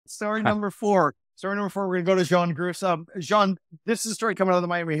Story number four. Story number four, we're going to go to Jean Gruss. Jean, this is a story coming out of the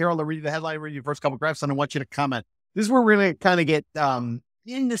Miami Herald. I'll read you the headline, read you the first couple of graphs, and I want you to comment. This is where we're going to kind of get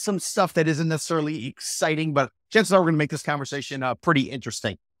into some stuff that isn't necessarily exciting, but chances are we're going to make this conversation pretty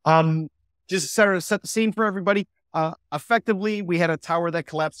interesting. Just to set the scene for everybody. Effectively, we had a tower that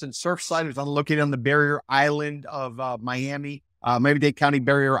collapsed in Surfside. It was located on the barrier island of Miami, Miami-Dade County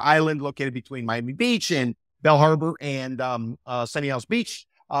barrier island, located between Miami Beach and Bell Harbor and Sunny House Beach.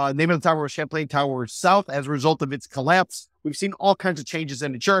 Name of the tower was Champlain Tower South. As a result of its collapse, we've seen all kinds of changes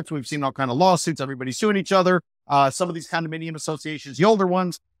in insurance. We've seen all kinds of lawsuits. Everybody's suing each other. Some of these condominium associations, the older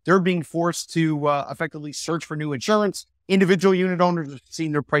ones, they're being forced to effectively search for new insurance. Individual unit owners have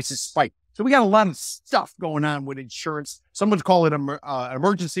seen their prices spike. So we got a lot of stuff going on with insurance. Some would call it an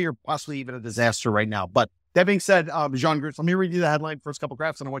emergency or possibly even a disaster right now. But that being said, Jean Gruss, let me read you the headline, first couple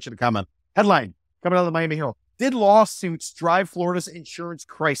graphs, and I want you to comment. Headline, coming out of the Miami Herald. Did lawsuits drive Florida's insurance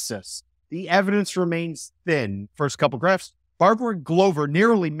crisis? The evidence remains thin. First couple graphs. Barbara Glover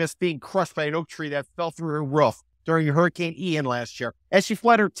nearly missed being crushed by an oak tree that fell through her roof during Hurricane Ian last year. As she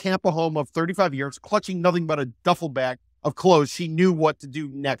fled her Tampa home of 35 years, clutching nothing but a duffel bag of clothes, she knew what to do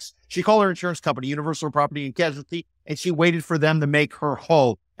next. She called her insurance company, Universal Property and Casualty, and she waited for them to make her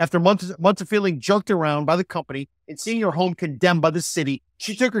whole. After months of feeling jerked around by the company and seeing her home condemned by the city,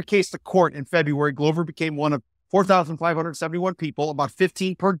 she took her case to court in February. Glover became one of 4,571 people, about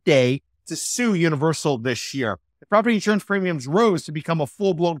 15 per day, to sue Universal this year. The property insurance premiums rose to become a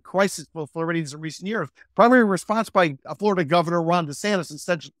full-blown crisis for Floridians in recent years. Primary response by Florida Governor Ron DeSantis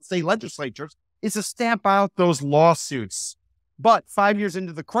and state legislatures is to stamp out those lawsuits. But 5 years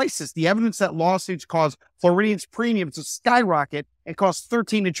into the crisis, the evidence that lawsuits cause Floridians' premiums to skyrocket and cause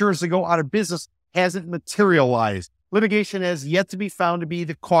 13 insurers to go out of business hasn't materialized. Litigation has yet to be found to be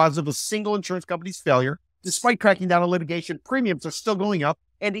the cause of a single insurance company's failure. Despite cracking down on litigation, premiums are still going up,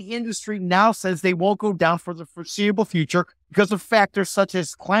 and the industry now says they won't go down for the foreseeable future because of factors such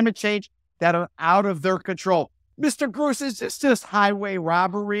as climate change that are out of their control. Mr. Gruss, is this just highway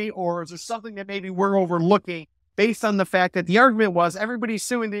robbery, or is there something that maybe we're overlooking based on the fact that the argument was everybody's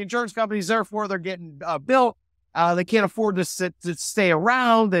suing the insurance companies, therefore they're getting built, they can't afford to stay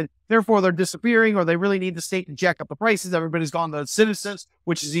around, and therefore they're disappearing, or they really need the state to jack up the prices. Everybody's gone to Citizens,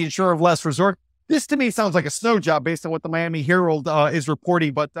 which is the insurer of last resort. This to me sounds like a snow job based on what the Miami Herald is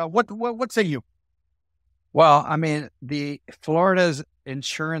reporting, but what say you? Well, I mean, the Florida's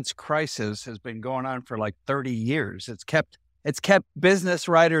insurance crisis has been going on for like 30 years. It's kept business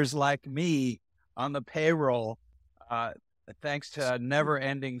writers like me on the payroll, thanks to a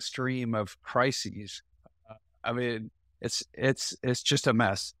never-ending stream of crises. I mean, it's just a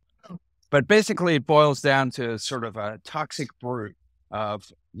mess. But basically, it boils down to sort of a toxic brew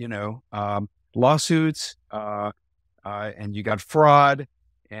of lawsuits, and you got fraud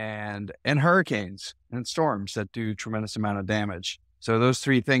and hurricanes and storms that do tremendous amount of damage. So those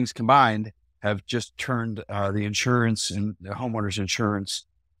three things combined have just turned the insurance and the homeowners insurance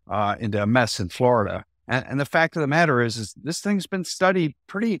into a mess in Florida. And the fact of the matter is this thing's been studied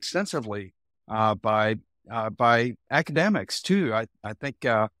pretty extensively by academics too. I think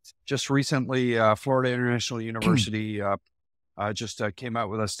just recently, Florida International University just came out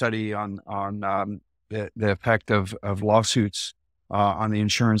with a study on the effect of lawsuits on the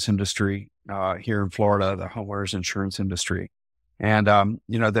insurance industry here in Florida, the homeowners insurance industry. And,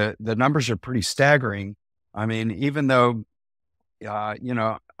 the numbers are pretty staggering. I mean, even though,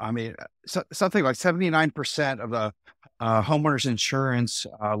 something like 79% of the homeowners insurance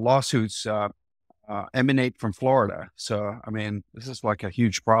lawsuits emanate from Florida. So, I mean, this is like a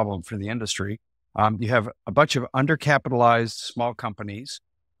huge problem for the industry. You have a bunch of undercapitalized small companies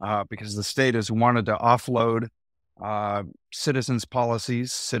because the state has wanted to offload Citizens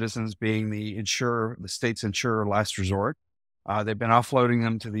policies, Citizens being the state's insurer last resort. They've been offloading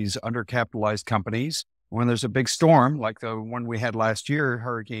them to these undercapitalized companies. When there's a big storm, like the one we had last year,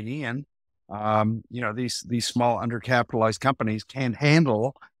 Hurricane Ian, these small undercapitalized companies can't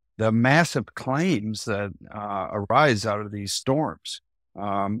handle the massive claims that arise out of these storms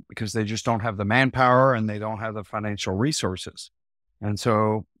because they just don't have the manpower and they don't have the financial resources. And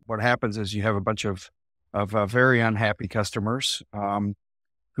so what happens is you have a bunch of very unhappy customers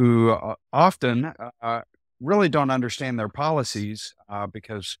who often really don't understand their policies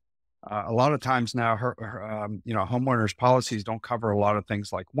because a lot of times now, homeowners policies don't cover a lot of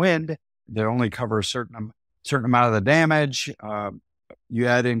things like wind. They only cover a certain amount of the damage. You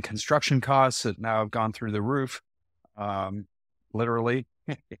add in construction costs that now have gone through the roof, literally.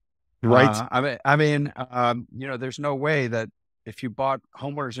 Right. There's no way that if you bought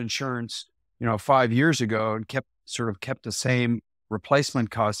homeowners insurance, 5 years ago and kept the same replacement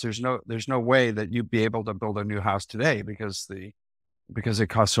costs, there's no way that you'd be able to build a new house today because it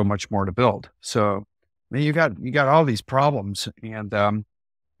costs so much more to build. So I mean, you got all these problems, and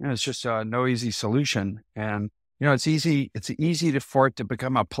it's just no easy solution. And it's easy for it to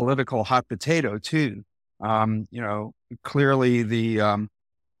become a political hot potato too. Clearly the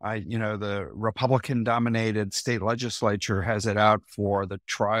Republican dominated state legislature has it out for the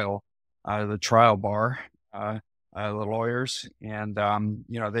trial bar, the lawyers, and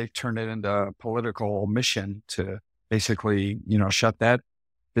they've turned it into a political mission to basically shut that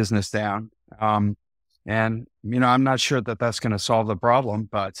business down. And I'm not sure that that's going to solve the problem,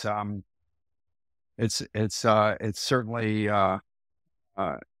 but it's certainly a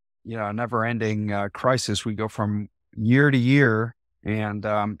never-ending crisis. We go from year to year, and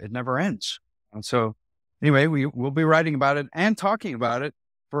it never ends. And so, anyway, we'll be writing about it and talking about it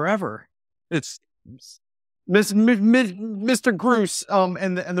forever. It's Mr. Gruss,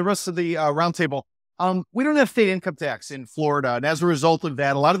 and the rest of the roundtable. We don't have state income tax in Florida. And as a result of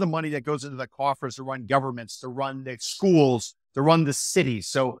that, a lot of the money that goes into the coffers to run governments, to run the schools, to run the cities.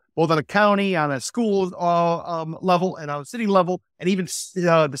 So both on a county, on a school level, and on a city level, and even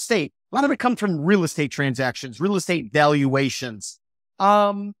the state, a lot of it comes from real estate transactions, real estate valuations.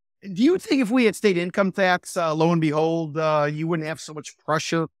 Do you think if we had state income tax, lo and behold, you wouldn't have so much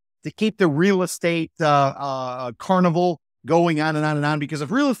pressure to keep the real estate carnival going on and on and on? Because if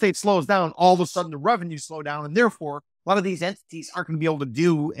real estate slows down, all of a sudden the revenue slow down, and therefore a lot of these entities aren't going to be able to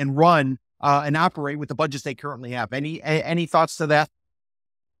do and run and operate with the budgets they currently have. Any thoughts to that?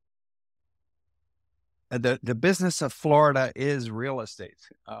 The business of Florida is real estate.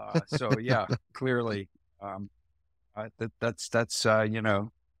 So yeah, clearly, that's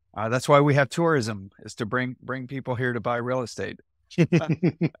why we have tourism, is to bring people here to buy real estate.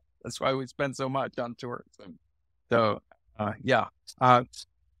 That's why we spend so much on tourism. So yeah, I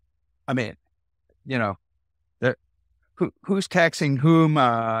mean, who's taxing whom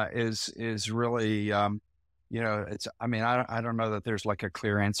is really it's. I mean, I don't know that there's like a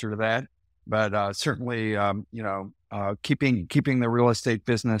clear answer to that, but certainly keeping the real estate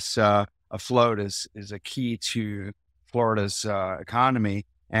business afloat is a key to Florida's economy,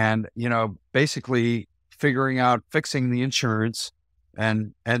 and basically fixing the insurance.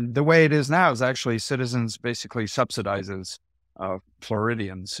 And the way it is now is actually Citizens basically subsidizes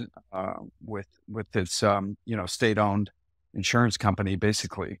Floridians with its state-owned insurance company,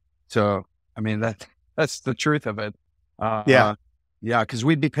 basically. So I mean that's the truth of it. Yeah, because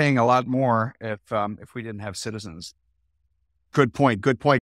we'd be paying a lot more if we didn't have Citizens. Good point.